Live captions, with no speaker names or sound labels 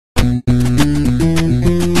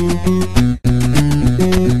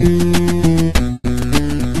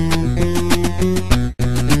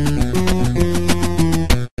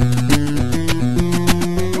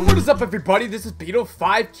Everybody, this is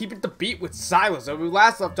Beetle5, keeping the beat with Silas. When we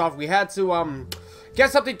last left off, we had to,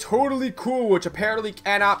 get something totally cool, which apparently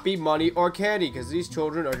cannot be money or candy, because these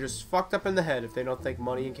children are just fucked up in the head if they don't think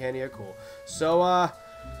money and candy are cool. So,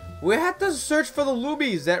 we had to search for the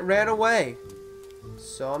Loobies that ran away.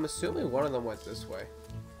 So, I'm assuming one of them went this way.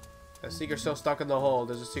 The Seeker's still stuck in the hole.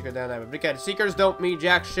 There's a Seeker down there. But again, Seekers don't mean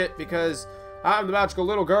jack shit, because I'm the magical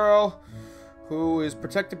little girl who is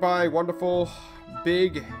protected by wonderful,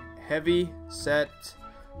 big, heavy set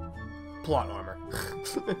plot armor.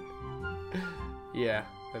 Yeah,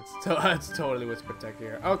 that's totally what's protected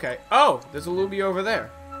here. Okay. Oh, there's a Looby over there.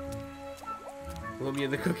 Looby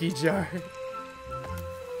in the cookie jar.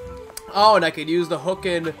 Oh, and I could use the hook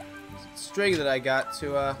and string that I got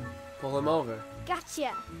to pull him over.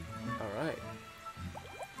 Gotcha. All right.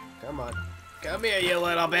 Come on. Come here, you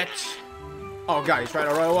little bitch. Oh god, he's trying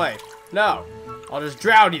to run away. No, I'll just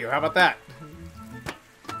drown you. How about that?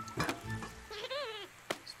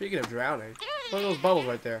 Speaking of drowning, look at those bubbles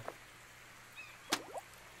right there.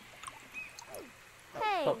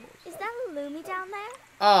 Hey, is that a Loomy down there?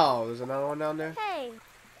 Oh, there's another one down there? Hey.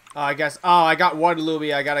 Oh, I guess. Oh, I got one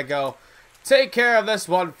Loomy. I gotta go take care of this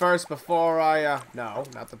one first before I, no,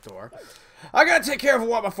 not the door. I gotta take care of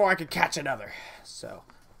one before I can catch another. So,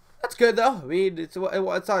 that's good though. I mean, it's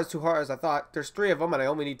not as too hard as I thought. There's 3 of them and I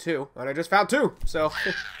only need 2. And I just found 2. So,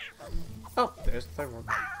 oh, there's the 3rd one.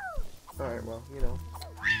 Alright, well, you know.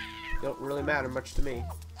 Don't really matter much to me.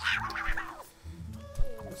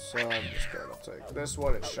 So I'm just gonna take this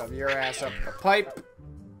one and shove your ass up the pipe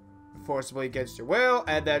forcibly against your will,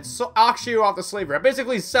 and then auction you off to slavery. I'm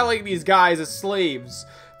basically selling these guys as slaves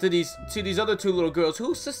to these other 2 little girls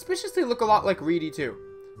who suspiciously look a lot like Reedy too.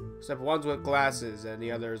 Except one's with glasses and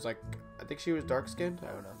the other's like, I think she was dark skinned?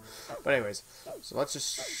 I don't know. But anyways, so let's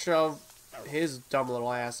just shove his dumb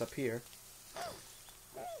little ass up here.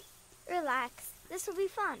 Relax. This will be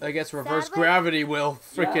fun. I guess reverse gravity will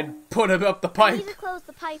freaking put him up the pipe. I need to close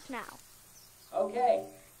the pipe now. Okay.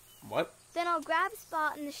 What? Then I'll grab a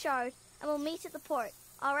spot in the shard and we'll meet at the port.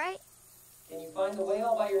 Alright? Can you find the way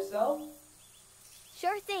all by yourself?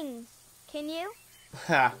 Sure thing. Can you?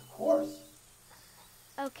 Ha. Of course.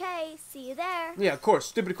 Okay, see you there. Yeah, of course.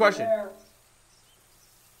 Stupid question.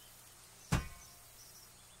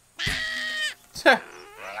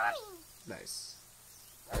 Nice.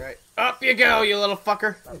 Alright, up you go, you little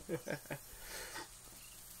fucker.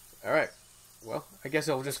 Alright, well, I guess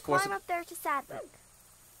I'll just force Climb up there to Sadwick.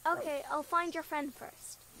 Okay, I'll find your friend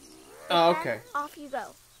first. Oh, Then okay. Off you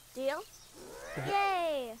go. Deal?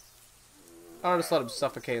 Yay! I'll just let him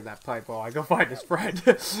suffocate in that pipe while I go find his friend.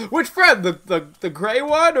 Which friend? The gray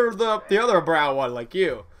one or the other brown one like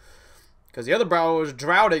you? Because the other brown one was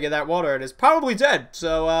drowning in that water and is probably dead.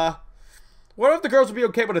 So, what if the girls would be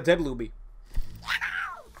okay with a dead Looby?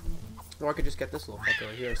 Or I could just get this little fucker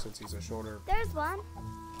right here since he's a shorter There's one.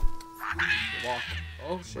 walk.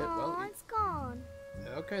 Oh shit, Oh, well. it's gone.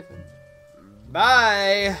 Okay then.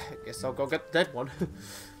 Bye! Guess I'll go get the dead one.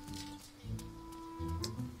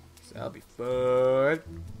 So that'll be fun.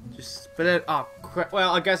 Just spin it. Oh crap.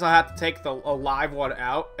 Well, I guess I'll have to take the alive one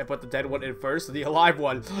out and put the dead one in first so the alive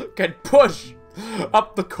one can push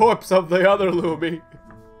up the corpse of the other Loomy.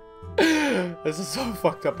 This is so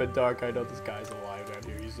fucked up and dark. I know this guy's alive down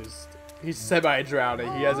here. He's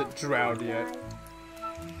semi-drowning. He hasn't drowned yet.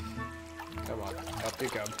 Come on, up you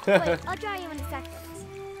come. Wait, I'll draw you in a second.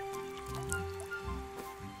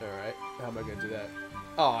 Alright, how am I gonna do that?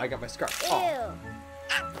 Oh, I got my scarf. Ew.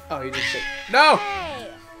 Oh, he just said, no!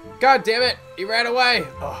 Hey! God damn it! He ran away!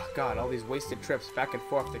 Oh, God, all these wasted trips back and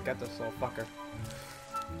forth to get this little fucker.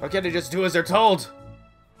 Why can't they just do as they're told?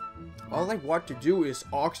 All I want to do is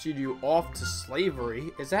auction you off to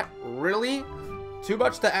slavery. Is that really too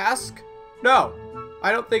much to ask? No,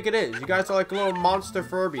 I don't think it is. You guys are like little monster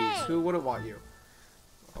Furbies. Hey. Who wouldn't want you?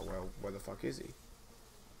 Oh, well, where the fuck is he?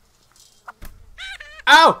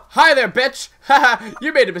 Ow! Hi there, bitch! Haha!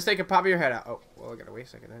 You made a mistake of popping your head out. Oh, well, I gotta wait a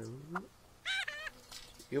second.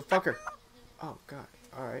 You fucker. Oh, God.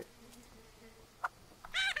 Alright.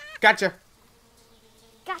 Gotcha!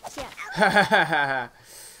 Gotcha.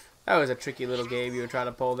 That was a tricky little game you were trying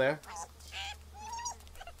to pull there.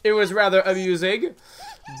 It was rather amusing,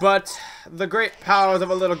 but the great powers of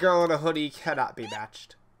a little girl in a hoodie cannot be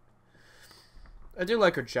matched. I do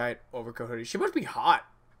like her giant overcoat hoodie. She must be hot.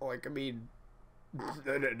 Like, I mean,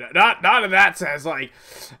 not in that sense. Like,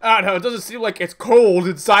 I don't know. It doesn't seem like it's cold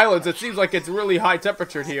in silence. It seems like it's really high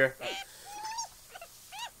temperatured here.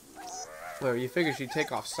 Well, you figure she'd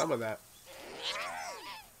take off some of that.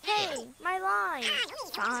 Hey, my line.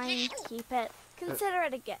 Fine, keep it. Consider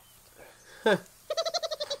it a gift.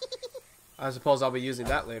 I suppose I'll be using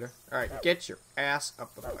that later. Alright, get your ass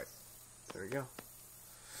up the pipe. There we go.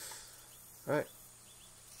 Alright.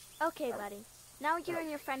 Okay, buddy. Now you and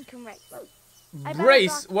your friend can race. I better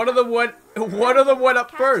Race! block One of them went up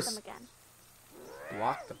catch first. them again.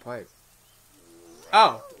 Block the pipe.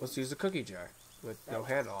 Oh, let's use the cookie jar with no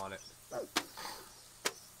handle on it.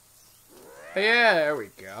 Yeah, there we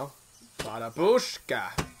go. Bada booshka.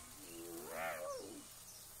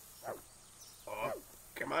 Oh,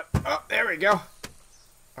 come on. Oh, there we go.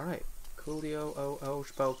 Alright. Coolio,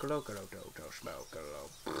 spokalo.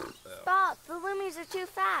 Bob, the Loomies are too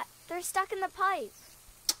fat. They're stuck in the pipe.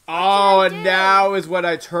 Oh, What should I and do? now is when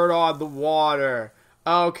I turn on the water.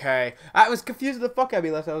 Okay. I was confusing the fuck out of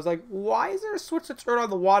me last time. I was like, why is there a switch to turn on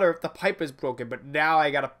the water if the pipe is broken? But now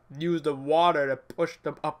I gotta use the water to push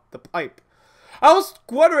them up the pipe. I was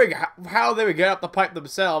wondering how they would get up the pipe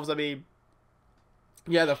themselves. I mean,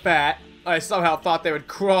 yeah, they're fat. I somehow thought they would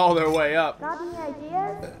crawl their way up. Got any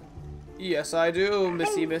ideas? Yes, I do,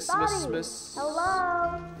 Missy, Hey, miss.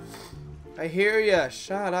 Hello? I hear ya.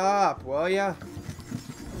 Shut up, will ya?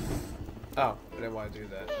 Oh, I didn't want to do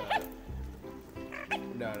that.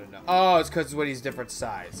 No. Oh, it's because when he's different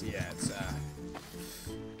size. Yeah, it's,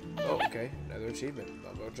 Oh, okay. Another achievement.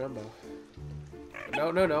 Mumbo Jumbo.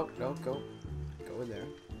 No. Go in there.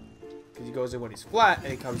 Because he goes in when he's flat, and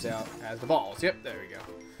he comes out as the balls. Yep, there we go.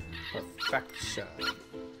 Perfection.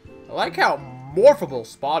 I like how morphable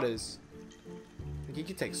Spot is. Like, he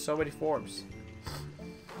can take so many forms.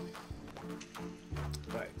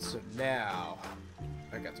 Right, so now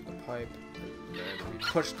I got to the pipe. And then we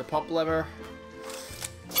push the pump lever.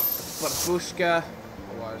 Badabushka.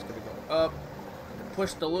 The water's gonna go up.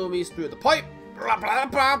 Push the Loomies through the pipe.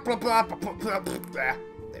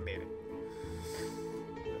 They made it.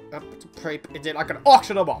 Up the pipe, and then I can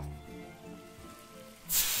auction them off.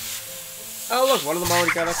 Oh look, one of them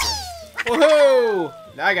already got up there. Woohoo!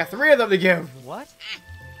 Now I got 3 of them to give. What?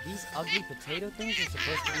 These ugly potato things are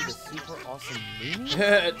supposed to be the super awesome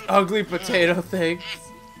Loomies? Ugly potato things.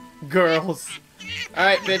 Girls.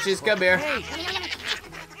 Alright, bitches, come here. Hey,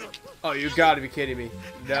 Oh, you gotta be kidding me.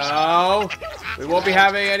 No! We won't be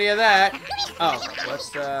having any of that. Oh, let's,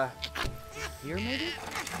 here maybe?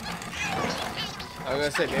 I was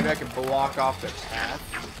gonna say, maybe I can block off the path.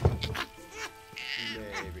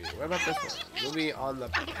 Maybe. What about this one? Loomie on the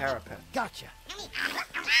parapet. Gotcha.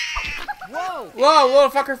 Whoa! Whoa, little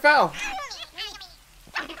fucker fell!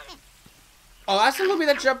 Oh, that's the Loomie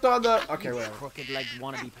that jumped on the... Okay, You whatever. crooked-legged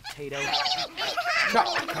wannabe potato.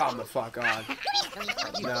 Calm the fuck on.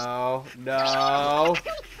 No.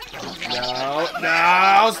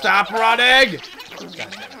 Stop running! God damn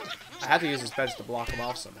it. I had to use his bench to block him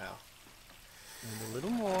off somehow. And a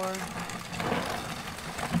little more.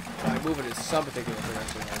 By moving in some particular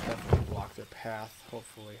direction, I'll definitely block their path,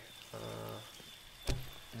 hopefully.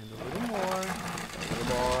 And a little more.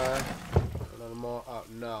 A little more. Oh,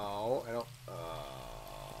 no. I don't.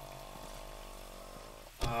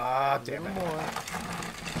 Damn A it. little more.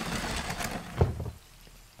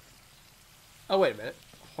 Oh, wait a minute.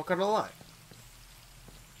 Hook on the line.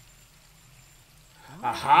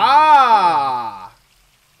 Aha!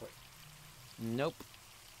 Nope.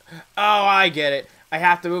 Oh, I get it. I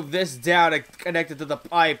have to move this down and connect it to the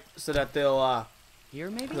pipe so that they'll Here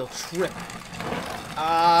maybe? trip.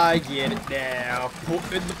 I get it now.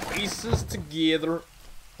 Putting the pieces together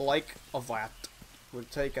like a vat. We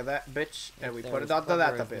take that bitch and we If put they're it as onto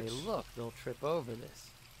that clever as bitch. they look, they'll trip over this.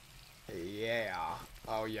 Yeah.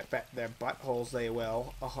 Oh, you bet their buttholes they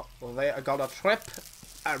will. Well, they are gonna trip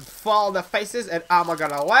and fall on their faces, and I'm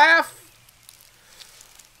gonna laugh.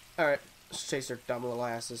 Alright, let's chase their dumb little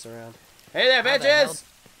asses around. Hey there, How the bitches!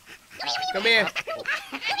 Come here.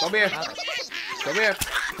 Come here. Come here.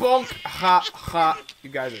 Bonk. Ha, ha. You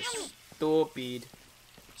guys are stupid.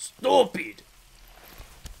 Stupid!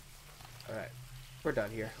 Alright, we're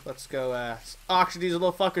done here. Let's go auction these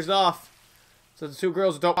little fuckers off. So the 2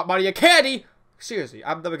 girls who don't want money and candy. Seriously,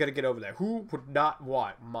 I'm never gonna get over there. Who would not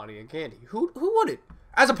want money and candy? Who wouldn't?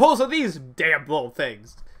 As opposed to these damn little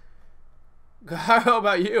things. How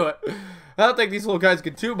about you? I don't think these little guys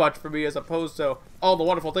can do much for me as opposed to all the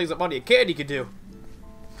wonderful things that money and candy can do.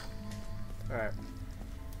 Alright.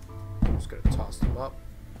 I'm just gonna toss them up.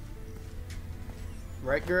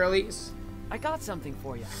 Right, girlies? I got something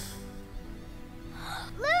for you.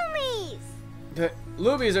 Loomies! The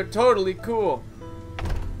Loomies are totally cool.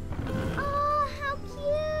 Oh, how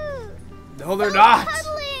cute! No, they're So not.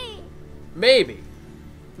 cuddly. Maybe.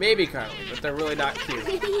 Maybe cuddly, but they're really not cute.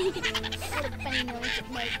 What a funny noise it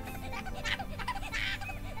makes.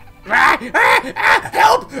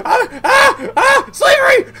 Help!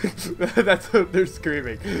 Slavery! That's what they're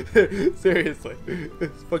screaming. Seriously.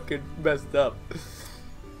 It's fucking messed up.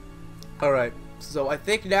 Alright, so I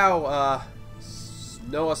think now,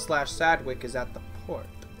 Noah/Sadwick is at the port.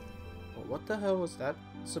 Well, what the hell was that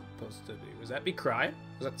supposed to be? Was that me crying?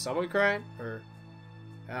 Was that someone crying? Or,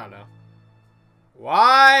 I don't know.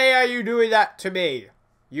 Why are you doing that to me?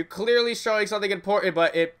 You're clearly showing something important,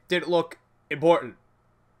 but it didn't look important.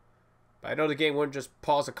 But I know the game wouldn't just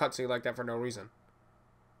pause a cutscene like that for no reason.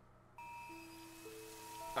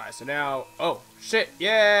 Alright, so now... Oh, shit!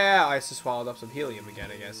 Yeah! I just swallowed up some helium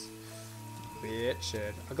again, I guess. Bitch.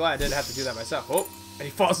 I'm glad I didn't have to do that myself. Oh! And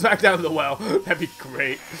he falls back down the well. That'd be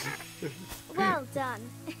great. Well done.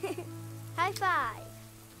 High five.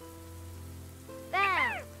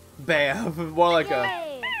 Bam. Bam! More like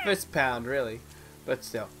Yay. a fist pound, really. But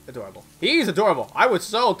still, adorable. He's adorable. I would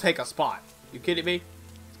so take a Spot. You kidding me?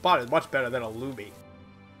 Spot is much better than a Lumi.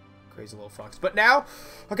 Crazy little fox. But now,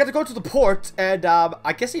 I got to go to the port, and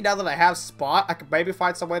I guess now that I have Spot, I could maybe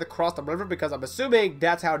find some way to cross the river, because I'm assuming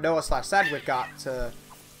that's how Noah/Sadwick got to...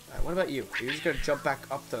 what about you? Are you just going to jump back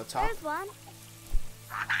up to the top? There's one.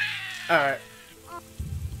 Alright.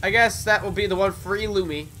 I guess that will be the one free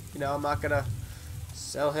Lumi. You know, I'm not going to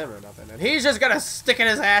sell him or nothing. And he's just going to stick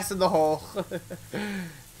his ass in the hole.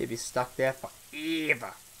 He'll be stuck there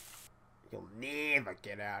forever. You'll never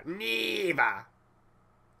get out. Never.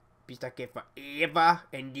 Be stuck here forever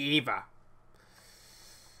and ever.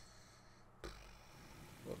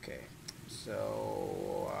 Okay.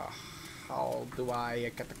 So, how do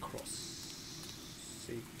I get across?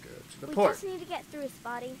 To the We port. just need to get through,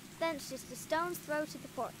 Spotty. Then it's just a stone's throw to the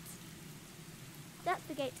port. That's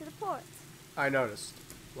the gate to the port. I noticed.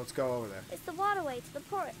 Let's go over there. It's the waterway to the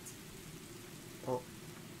port. Oh.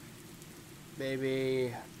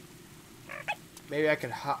 Maybe I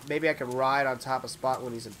could maybe I could ride on top of Spot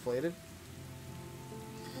when he's inflated.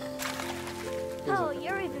 Oh,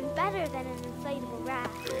 you're even better than an inflatable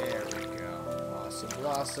raft. There we go. Awesome,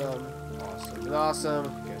 awesome, awesome,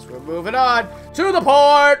 awesome. Guess we're moving on to the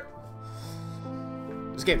port.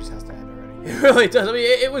 This game just has to end already. It really does. I mean,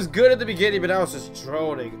 it was good at the beginning, but now it's just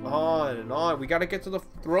droning on and on. We gotta get to the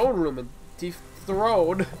throne room and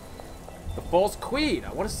dethrone the false queen.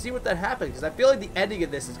 I want to see what that happens, because I feel like the ending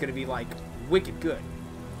of this is gonna be like wicked good.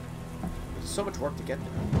 There's so much work to get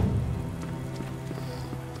there.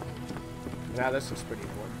 Now this looks pretty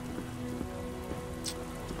important.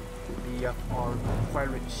 Be up on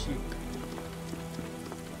pirate ship.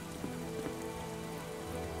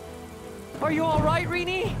 Are you all right,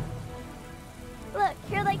 Rini? Look,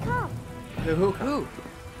 here they come. Who?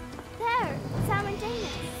 There, Sam and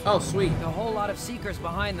Janus. Oh, sweet. A whole lot of seekers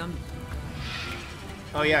behind them.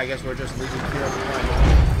 Oh yeah, I guess we're just leaving Kira behind.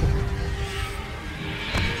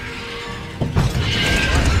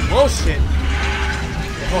 Whoa, shit.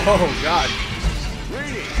 Oh, God.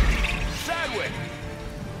 Rini! Sadwick!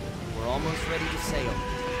 We're almost ready to sail.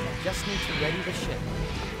 I just need to ready the ship.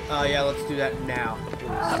 Oh yeah, let's do that now.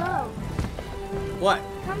 Hello. What?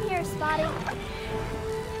 Come here, Spotty.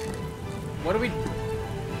 What do we...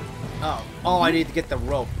 Oh, I need to get the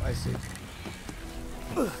rope. I see.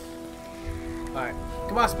 Alright.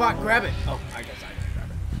 Come on, Spot, grab it. Oh, I guess I can grab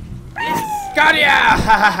it. Yes! Got ya! Ha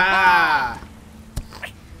ha ha!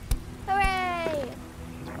 Hooray!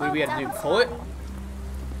 What do we have to do? That was Pull it?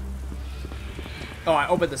 Oh, I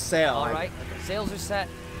opened the sail. All right, sails are set.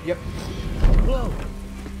 Yep. Whoa,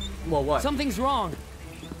 Well, what? something's wrong.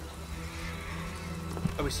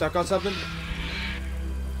 Are we stuck on something?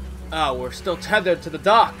 Oh, we're still tethered to the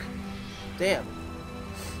dock. Damn.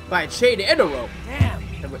 By a chain and a rope. Damn.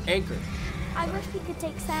 And we're anchored. I wish we could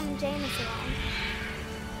take Sam and Janus along.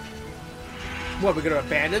 What, we're gonna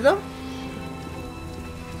abandon them?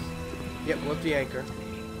 Yep, lift the anchor.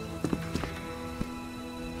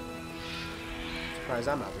 Surprised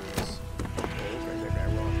I'm not doing this. Oh,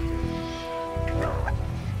 okay, wrong.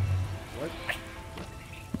 What?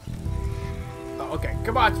 Oh, okay.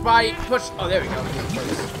 Come on, Spotty. Push. Oh, there we go.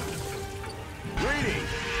 Rini!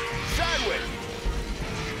 Sadwick!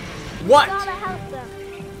 What? Gotta help them.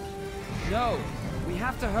 No, we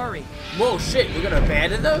have to hurry. Whoa, shit. We're gonna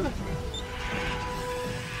abandon them?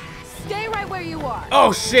 Stay right where you are.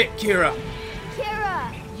 Oh, shit, Kira.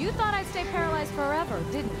 Kira! You thought I'd stay paralyzed forever,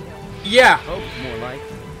 didn't you? Yeah. Hope, more like.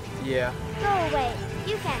 Yeah. Go away.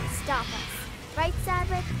 You can't stop us. Right,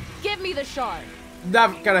 Sadwick? Give me the shard.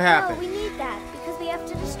 Not gonna No, happen. we need that because we have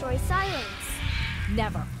to destroy Silence.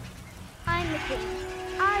 Never. I'm the queen.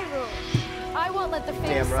 I rule. I won't let the fate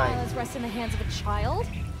Damn of right. silence rest in the hands of a child.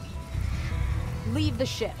 Leave the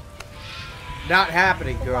ship. Not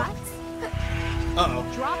happening, girl. What?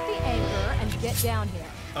 Uh-oh. Drop the anchor and get down here.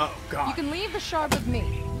 Oh, God. You can leave the shard with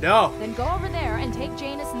me. No. Then go over there and take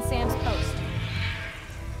Janus and Sam's post.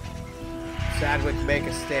 Sadwick, make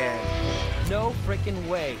a stand. No freaking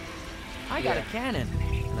way. I got Yeah. a cannon,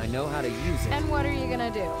 and I know how to use it. And what are you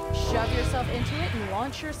gonna do? Shove yourself into it and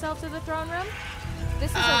launch yourself to the throne room?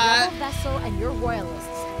 This is a rebel vessel and you're royalists.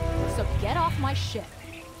 So get off my ship.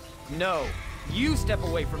 No, you step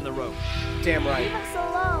away from the rope. Damn right. Leave us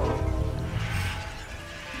alone.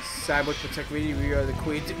 Sadwick, protect me. We are the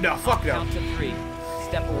queen. No, fuck no. Count to 3.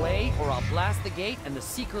 Step away, or I'll blast the gate, and the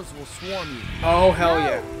Seekers will swarm you. Oh, hell no.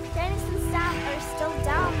 yeah. Janice and Sam are still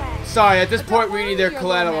down there. Sorry, at this But point, don't we worry, need their Your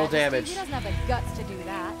collateral Royal Majesty, damage. He doesn't have the guts to do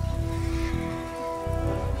that.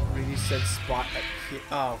 Reedy said spot at kid.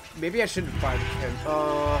 Oh, maybe I shouldn't find him.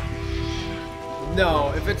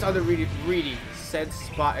 No, if it's other Reedy said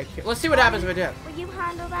spot at kid. Let's see what happens if I do. Will you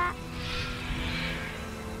handle that?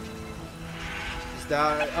 Is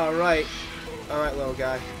that alright? Alright, little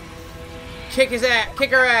guy. Kick his ass!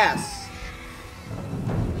 Kick her ass!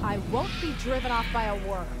 I won't be driven off by a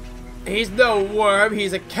worm. He's no worm,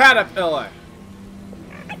 he's a caterpillar!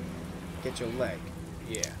 Get your leg.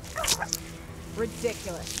 Yeah.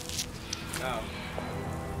 Ridiculous. Oh.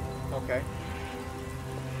 Okay.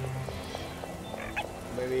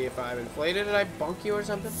 Maybe if I'm inflated and I bunk you or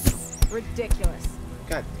something? Ridiculous.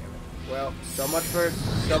 God damn it. Well, so much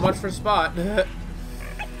for Spot.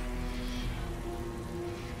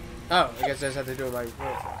 Oh, I guess I just have to do it by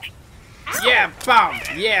Yeah, bomb!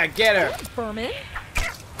 Yeah, get her! Furman?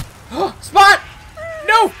 Spot!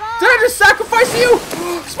 No! Did I just sacrifice you?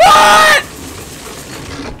 Spot!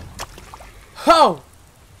 Oh!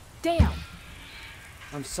 Damn.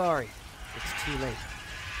 I'm sorry. It's too late.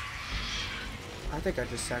 I think I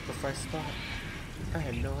just sacrificed Spot. I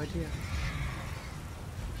had no idea.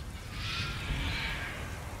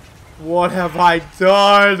 What have I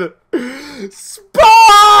done? Spot!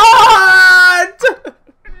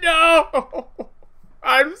 No!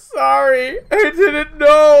 I'm sorry. I didn't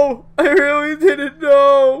know. I really didn't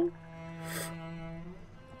know.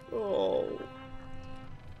 Oh.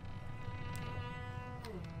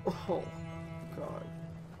 Oh, God.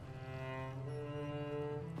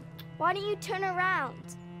 Why don't you turn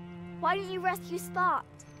around? Why don't you rescue Spot?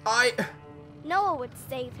 I Noah would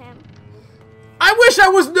save him. wish I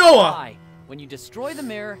was Noah. Why? When you destroy the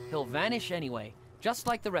mirror, he'll vanish anyway, just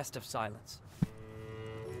like the rest of Silence.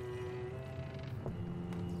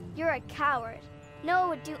 You're a coward. Noah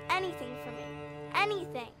would do anything for me.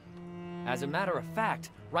 Anything. As a matter of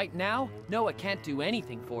fact, right now, Noah can't do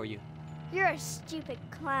anything for you. You're a stupid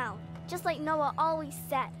clown. Just like Noah always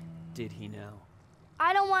said. Did he now?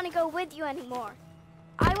 I don't want to go with you anymore.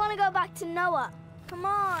 I want to go back to Noah. Come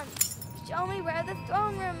on. Show me where the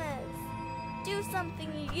throne room is. Do something,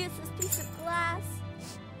 you useless piece of glass.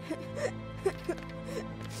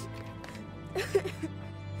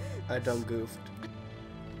 I done goofed.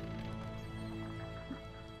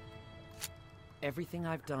 Everything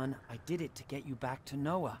I've done, I did it to get you back to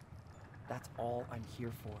Noah. That's all I'm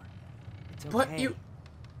here for. It's okay. But you...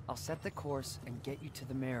 I'll set the course and get you to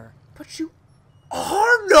the mirror. But you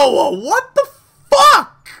are Noah! What the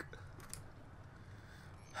fuck?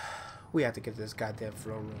 We have to get to this goddamn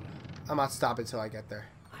throne room. I'm not stopping until I get there.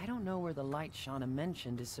 I don't know where the light Shauna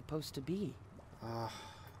mentioned is supposed to be. Well,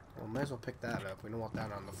 might as well pick that up. We don't want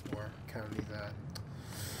that on the floor. Kind of need that.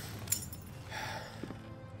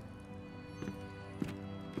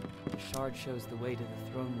 The shard shows the way to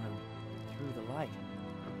the throne room through the light.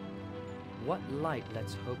 What light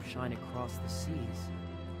lets hope shine across the seas?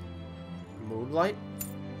 Moonlight?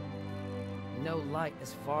 No light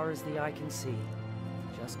as far as the eye can see.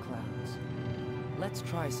 Just clouds. Let's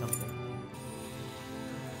try something.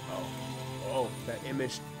 Oh, that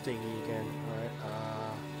image thingy again. Alright,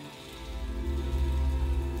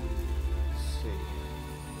 let's see.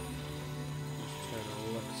 Just trying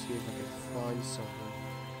to look, see if I can find something.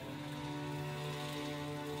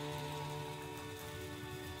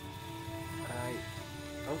 I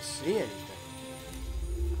don't see anything.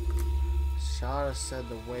 Shada said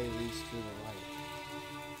the way leads through the light.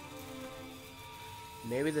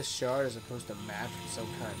 Maybe the shard is supposed to match with some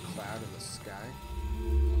kind of cloud in the sky?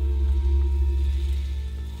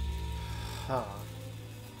 Huh.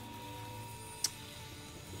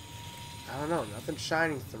 I don't know, nothing's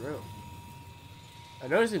shining through. I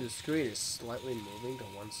noticed the screen is slightly moving to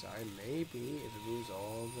one side. Maybe if it moves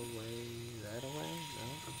all the way that way?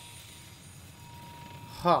 No?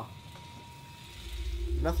 Huh.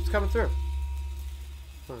 Nothing's coming through.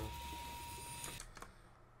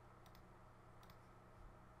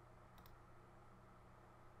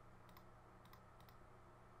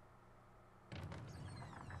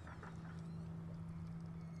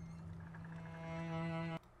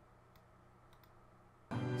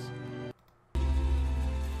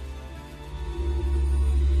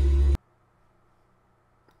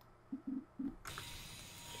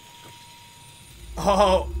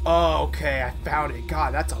 Oh, okay, I found it.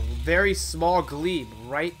 God, that's a very small glebe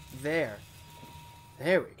right there.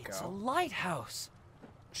 There we It's a go. lighthouse.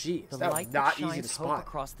 Jeez, The that light was that not easy to shines hope spot.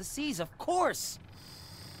 across the seas, of course.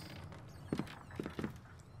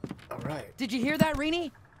 Alright. Did you hear that,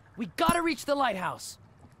 Rini? We gotta reach the lighthouse.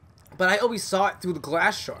 But I always saw it through the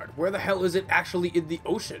glass shard. Where the hell is it actually in the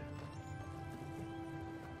ocean?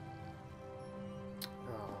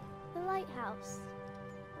 Oh. The lighthouse.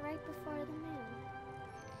 Right before the moon.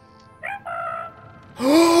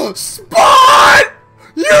 Spot!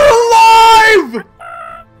 You're alive!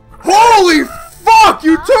 Holy fuck!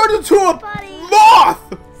 You turned into a Buddy.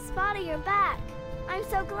 moth! Spotty, you're back. I'm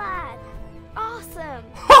so glad. Awesome.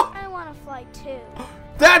 I want to fly too.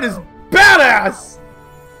 That is badass!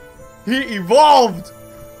 He evolved!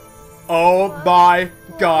 Oh my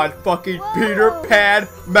god, fucking Peter Pan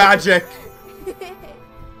magic!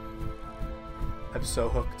 I'm so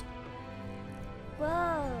hooked.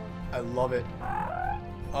 Whoa. I love it.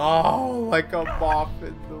 Oh, like a moth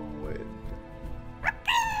in the wind.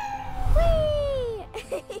 Whee!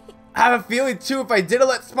 I have a feeling too, if I didn't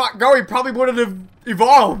let Spot go, he probably wouldn't have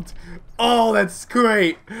evolved. Oh, that's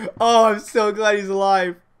great. Oh, I'm so glad he's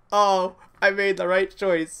alive. Oh, I made the right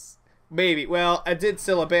choice. Maybe. Well, I did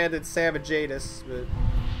still abandon Sam and Jadis, but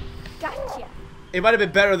Gotcha. it might have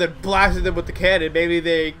been better than blasting them with the cannon. Maybe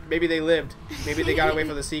they lived. Maybe they got away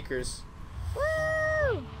from the Seekers.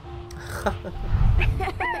 Woo!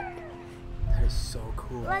 That is so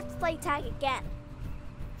cool. Let's play tag again.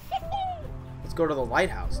 Let's go to the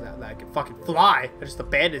lighthouse now that I can fucking fly. I just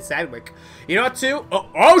abandoned Sandwick. You know what, too?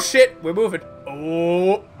 Oh shit! We're moving.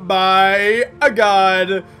 Oh my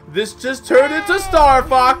god. This just turned into Star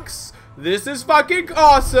Fox. This is fucking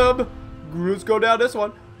awesome. Let's go down this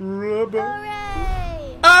one. Hooray!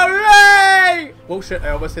 Hooray! Oh shit, I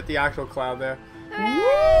almost hit the actual cloud there.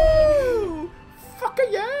 Hooray! Woo! Fucking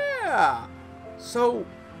yeah! So,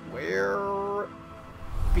 where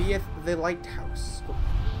beeth the lighthouse?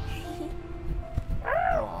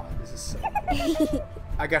 Oh, this is so...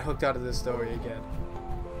 I got hooked out of this story again.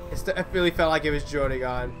 I really felt like it was droning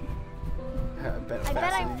on. I bet I'm I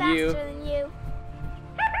bet faster I'm than you. faster than you.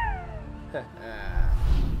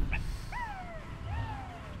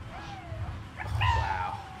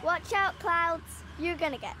 Wow. Watch out, clouds. You're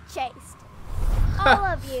gonna get chased. All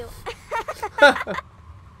of you.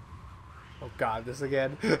 Oh god, this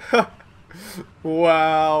again.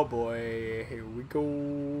 Wow, boy. Here we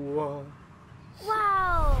go.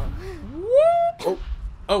 Wow. Oh.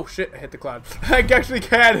 Oh shit, I hit the cloud. I actually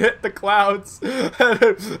can hit the clouds.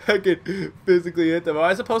 I can physically hit them. Am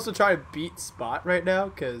I supposed to try and beat Spot right now?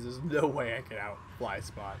 Because there's no way I can outfly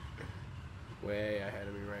Spot. Way ahead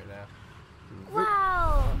of me right now.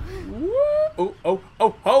 Wow.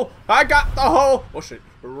 Oh, I got the hole. Oh shit.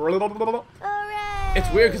 Hooray. It's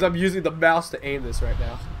weird because I'm using the mouse to aim this right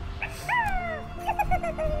now.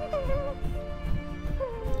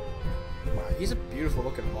 Wow, he's a beautiful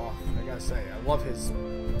looking moth, I gotta say. I love his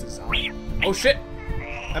design. Oh shit!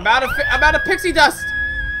 I'm out of pixie dust!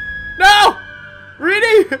 No!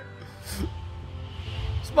 Reedy!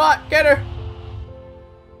 Spot, get her!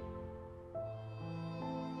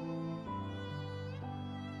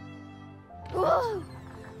 Whoa.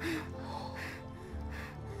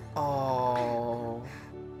 Oh.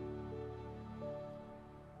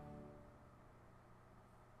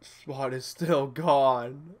 Spot is still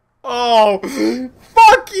gone. Oh,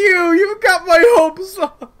 fuck you! You got my hopes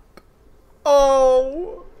up.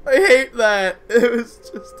 Oh, I hate that. It was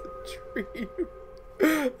just a dream.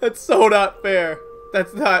 That's so not fair.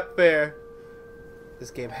 That's not fair.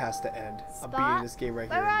 This game has to end. I'm beating Spot, this game right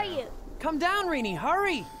where here. are and now. you? Come down, Rini,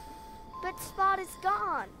 hurry! But Spot is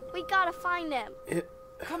gone. We gotta find him.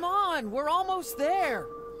 Come on, we're almost there.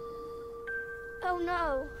 Oh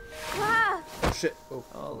no. Ah! Oh shit. Oh,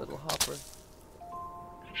 Oh, little Hopper.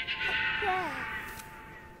 Yeah.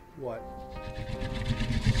 what?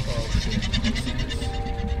 Oh shit.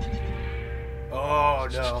 Oh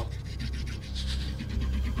no.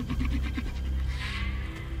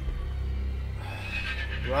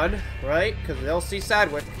 Run, right? Because they'll see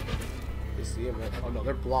Sadwick. They see him. Oh no,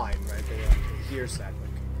 they're blind, right? They hear Sadwick.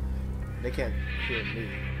 They can't hear me.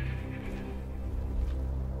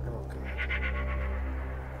 Oh god.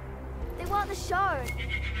 They want the shard.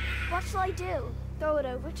 What shall I do? Throw it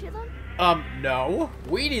over to them? No.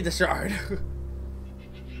 We need the shard.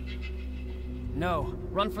 No,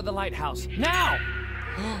 run for the lighthouse. Now!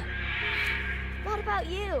 What about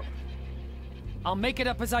you? I'll make it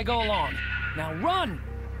up as I go along. Now run!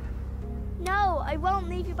 No, I won't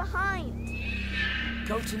leave you behind.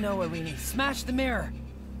 Go to Noah, Rini. Smash the mirror.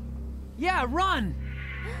 Yeah, run!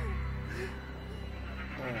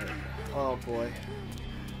 Alright. Oh boy.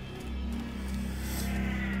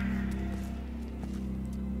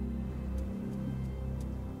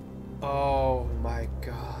 Oh my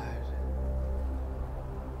god.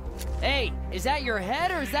 Hey, is that your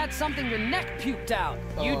head or is that something your neck puked out?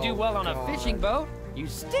 You do well on a fishing boat. You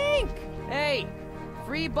stink. Hey,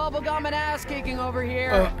 free bubblegum and ass kicking over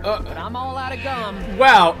here. But I'm all out of gum.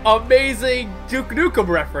 Wow, amazing Duke Nukem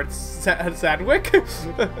reference, Sadwick.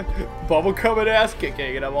 Bubblegum and ass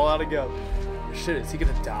kicking, and I'm all out of gum. Shit, is he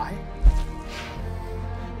gonna die?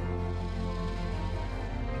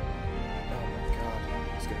 Oh my god,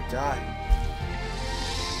 he's gonna die.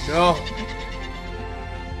 No.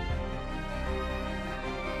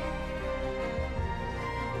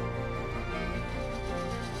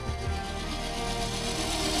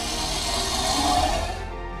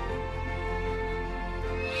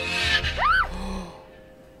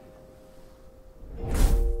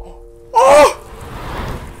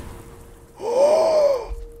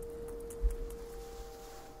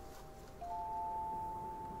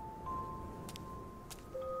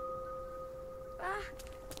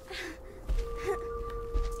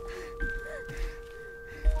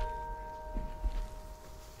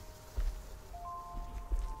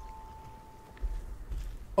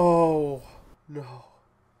 Oh, no.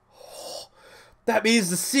 That means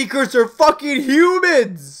the Seekers are fucking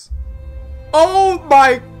humans! Oh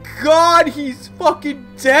my god, he's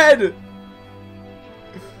fucking dead!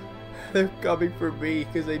 They're coming for me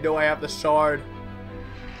because they know I have the shard.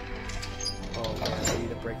 Oh man, I need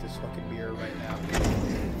to break this fucking mirror right now.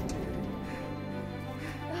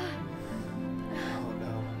 Oh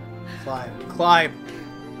no. Climb, climb!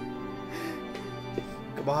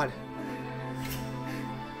 Come on.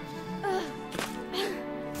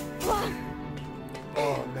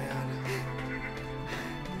 Oh man.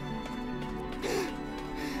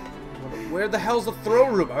 Where the hell's the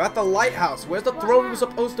throne room? I'm at the lighthouse. Where's the throne room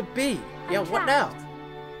supposed to be? Yeah, what now?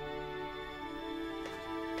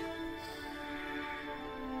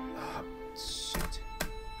 Oh, shit.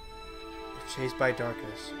 If chased by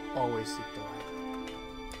darkness, always seek the light.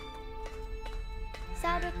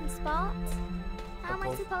 Sadwick and Spot, how am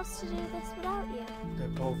I supposed to do this without you? They're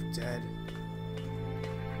both dead.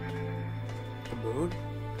 The moon?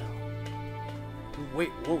 No.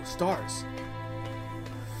 Wait, whoa, stars.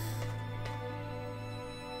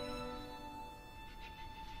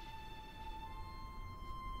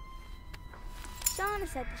 Shauna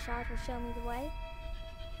said the shard will show me the way.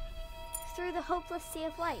 Through the hopeless sea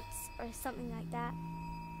of lights, or something like that.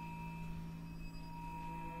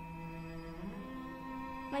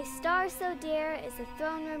 My star so dear is the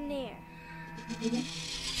throne room near.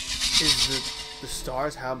 Is the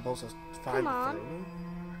stars how I'm supposed to find the throne room?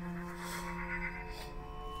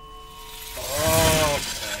 Oh,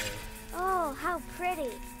 okay. Oh, how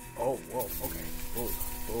pretty. Oh, whoa, okay. Boom,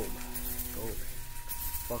 boom, boom.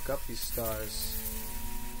 Fuck up these stars.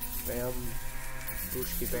 Bam.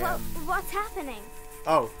 Booshki bam. What's happening?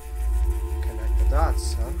 Oh. Connect the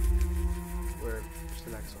dots, huh? Where's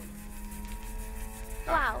the next one?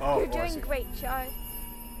 Wow, Oh, you're I doing see. great, Shard.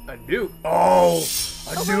 A nuke. Oh!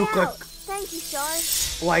 A nuke Wow. Thank you, Shard.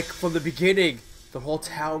 like from the beginning. The whole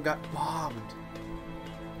town got bombed.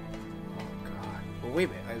 Oh god. Well, wait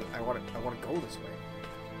a minute. I want to go this way.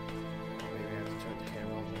 Maybe I have to turn the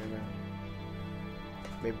camera all the way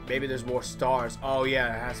around. Maybe there's more stars. Oh yeah,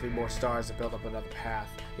 there has to be more stars to build up another path.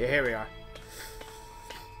 Yeah, here we are.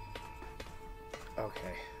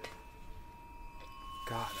 Okay.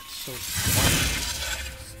 God, that's so fun.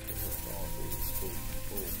 All these. Boom,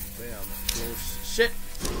 boom, bam. Close. Shit!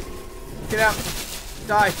 Get out!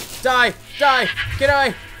 Die! Die! Die! Get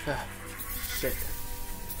away! Shit.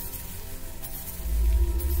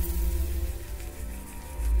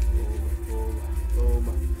 Boom, boom,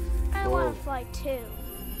 boom. I want to fly too.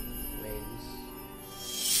 Wings.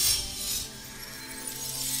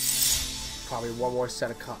 Probably one more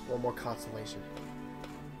set of one more constellation.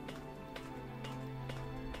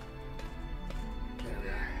 There we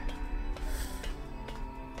are.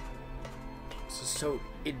 This is so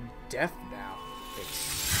in depth now. I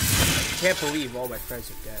can't believe all my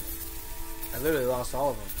friends are dead. I literally lost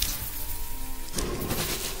all of them.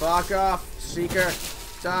 Fuck off, Seeker.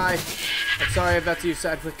 Die. I'm sorry if that's you,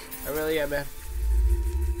 Sadwick. I really am, man.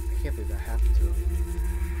 I can't believe that happened to him.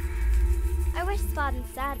 I wish Spot and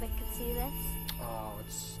Sadwick could see this. Oh,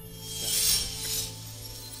 it's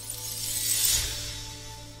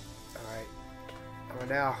alright. Alright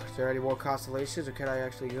now, is there any more constellations or can I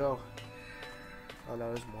actually go? Oh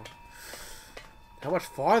no, there's more. How much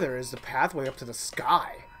farther is the pathway up to the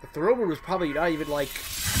sky? The throne room is probably not even like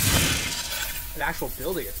an actual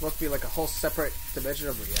building. It's supposed to be like a whole separate dimension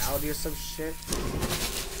of reality or some shit.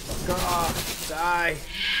 Fuck off. Die.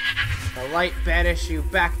 The light banish you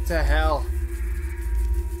back to hell.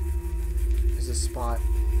 There's a spot.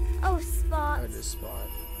 Oh, Spot. I just Spot.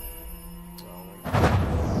 Oh my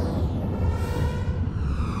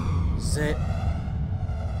god. Zit.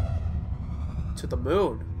 To the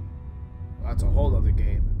moon. That's a whole other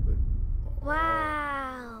game.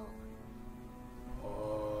 Wow.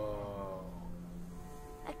 Oh.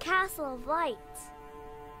 A castle of light.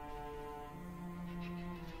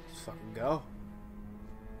 Let's fucking go.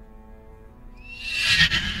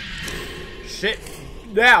 Shit.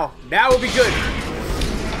 Now we'll be good.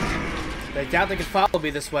 I doubt they can follow me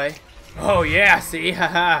this way. Oh yeah, see?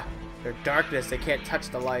 Haha. They're darkness, they can't touch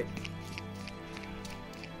the light.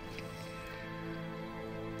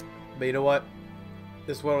 But you know what?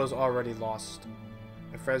 This world is already lost.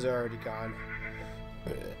 My friends are already gone.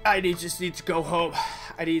 I just need to go home.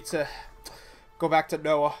 I need to go back to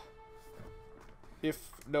Noah. If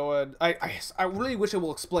Noah... I really wish it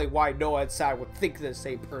will explain why Noah and Sad would think they're the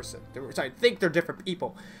same person. Think they're different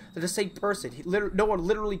people. They're the same person. Noah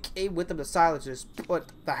literally came with him to Silence and just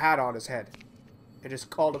put the hat on his head. And just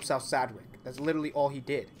called himself Sadwick. That's literally all he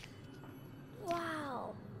did.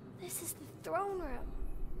 Wow. This is the throne room.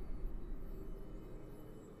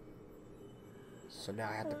 So now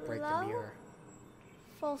I have to break the Hello? mirror.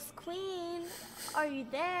 False Queen, are you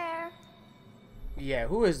there? Yeah,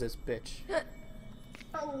 who is this bitch?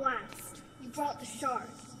 At last, you brought the shard.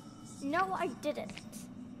 No, I didn't.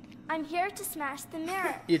 I'm here to smash the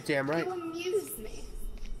mirror. You're damn right. You amuse me.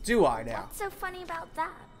 Do I now? What's so funny about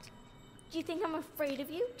that? Do you think I'm afraid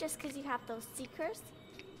of you just because you have those seekers?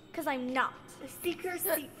 Because I'm not. The seekers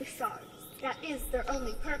seek the shards. That is their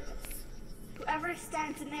only purpose. Whoever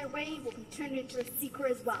stands in their way will be turned into a seeker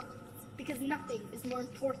as well. Because nothing is more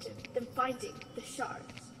important than finding the shard.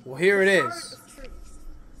 Well, here it The is. shard of truth.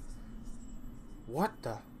 What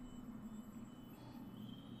the?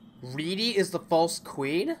 Reedy is the false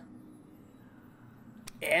queen?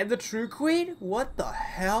 And the true queen? What the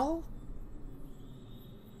hell?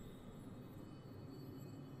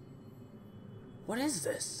 What is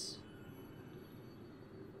this?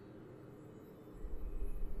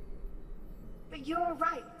 But you're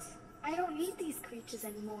right. I don't need these creatures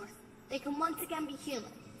anymore. They can once again be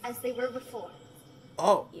human, as they were before.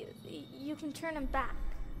 Oh. You can turn them back.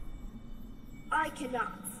 I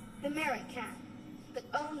cannot. The mirror can. But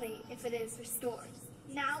only if it is restored.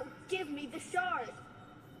 Now, give me the shard!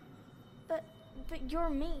 But you're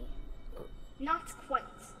me. Not quite.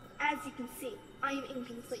 As you can see, I am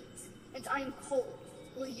incomplete. And I am cold,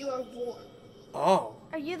 where you are warm. Oh.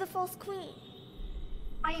 Are you the false queen?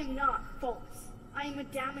 I am not false. I am a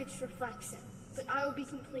damaged reflection. But I will be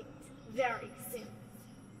complete very soon.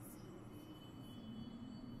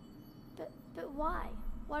 But why?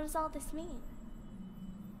 What does all this mean?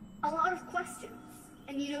 A lot of questions.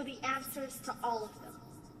 And you know the answers to all of them.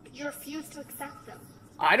 But you refuse to accept them.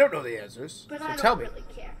 I don't know the answers. But So I tell don't me. really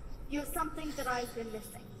care. You have something that I've been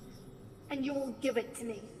missing. And you will give it to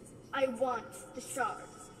me. I want the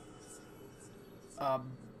shards.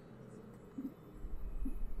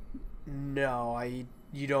 No,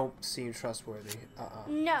 you don't seem trustworthy.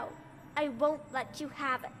 No, I won't let you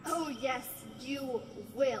have it. Oh yes, you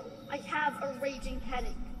will. I have a raging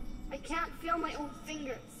headache. I can't feel my own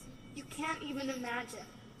fingers. You can't even imagine.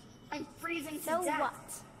 I'm freezing to So death.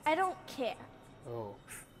 what? I don't care. Oh.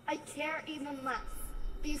 I care even less.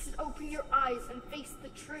 But you should open your eyes and face the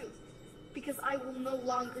truth. Because I will no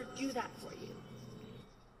longer do that for you.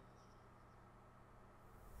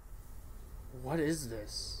 What is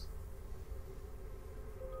this?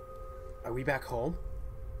 Are we back home?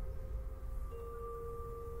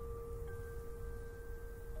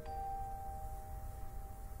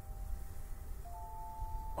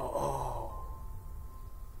 Oh.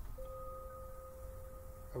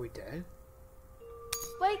 Are we dead?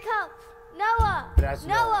 Wake up! Noah! That's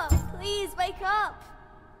Noah, please wake up!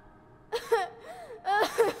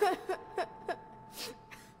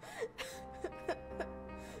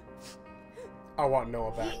 I want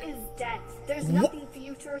Noah back. He is dead. There's nothing for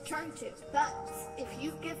you to return to. But if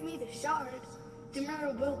you give me the shard, the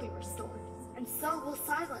mirror will be restored. And so will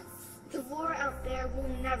Silence. The war out there will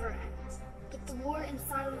never end. But the war in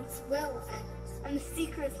Silence will end. And the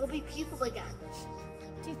Seekers will be people again.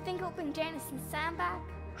 Do you think it'll bring Janice and Sam back?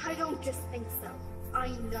 I don't just think so. I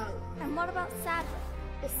know. And what about Sadwick?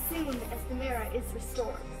 As soon as the mirror is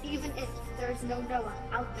restored, even if there is no Noah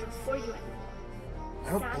out there for you anymore. I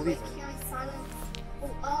don't believe Sadwick it. here in Silence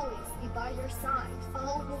will always be by your side.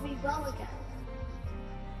 All will be well again.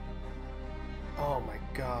 Oh my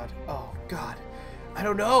god. Oh god. I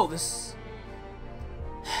don't know. This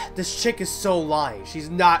chick is so lying. She does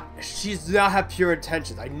not have pure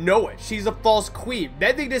intentions. I know it. She's a false queen.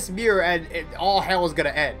 Mending this mirror and all hell is gonna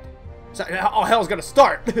end. All hell is gonna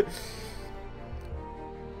start.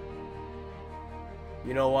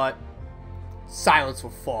 You know what? Silence will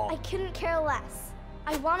fall. I couldn't care less.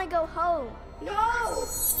 I want to go home. No!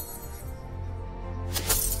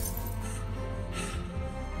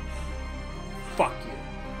 Fuck you.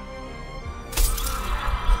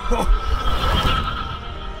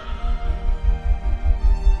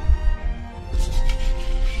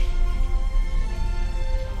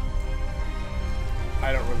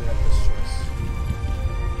 I don't really have this choice.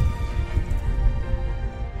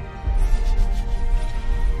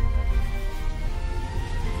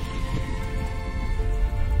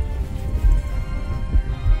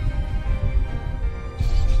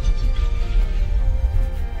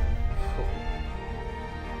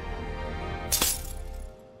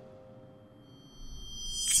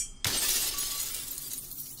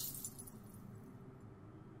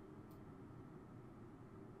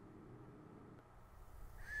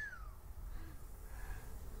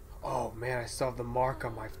 Oh man, I still have the mark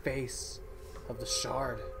on my face of the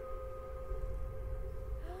shard.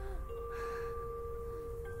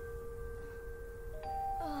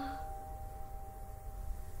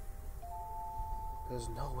 There's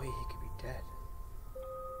no way he could be dead.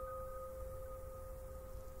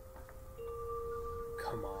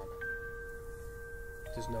 Come on.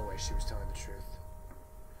 There's no way she was telling the truth.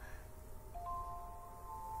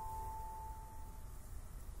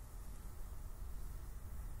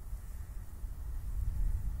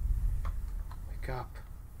 Wake up.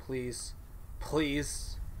 Please.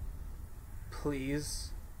 Please.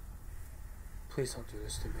 Please. Please don't do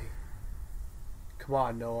this to me. Come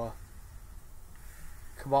on, Noah.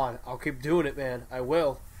 Come on. I'll keep doing it, man. I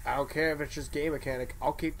will. I don't care if it's just game mechanic.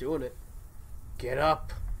 I'll keep doing it. Get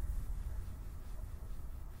up.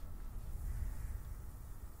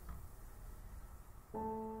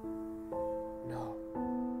 No.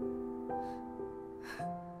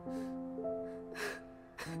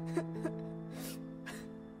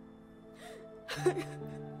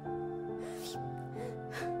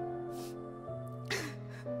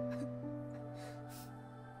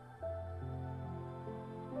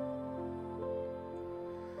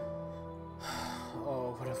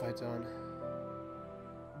 Oh, what have I done?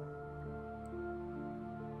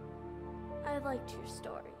 I liked your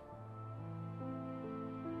story.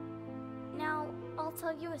 Now, I'll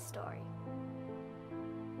tell you a story.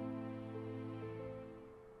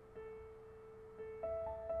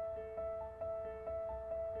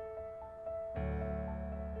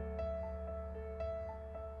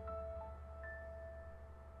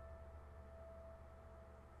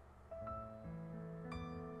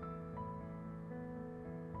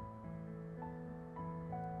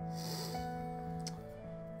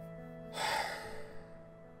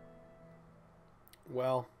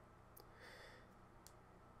 Well,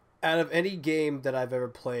 out of any game that I've ever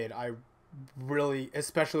played, I really,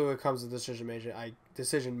 especially when it comes to decision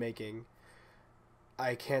making,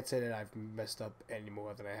 I can't say that I've messed up any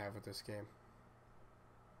more than I have with this game.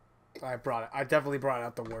 I definitely brought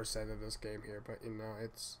out the worst side of this game here, but you know,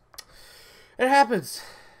 it happens.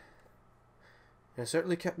 It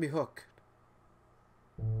certainly kept me hooked.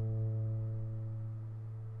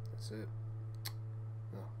 That's it.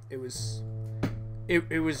 No, it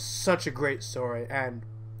was such a great story, and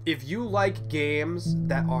if you like games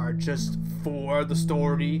that are just for the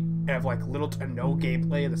story and have like little to no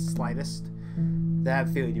gameplay in the slightest, then I have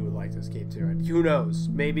a feeling you would like this game too. And who knows,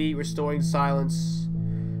 maybe Restoring Silence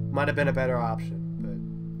might have been a better option, but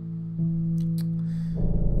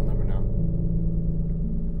we'll never know.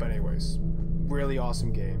 But anyways, really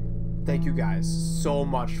awesome game. Thank you guys so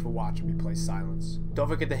much for watching me play Silence. Don't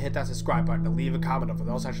forget to hit that subscribe button and leave a comment for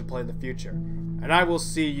those I should play in the future. And I will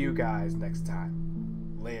see you guys next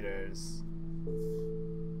time. Laters.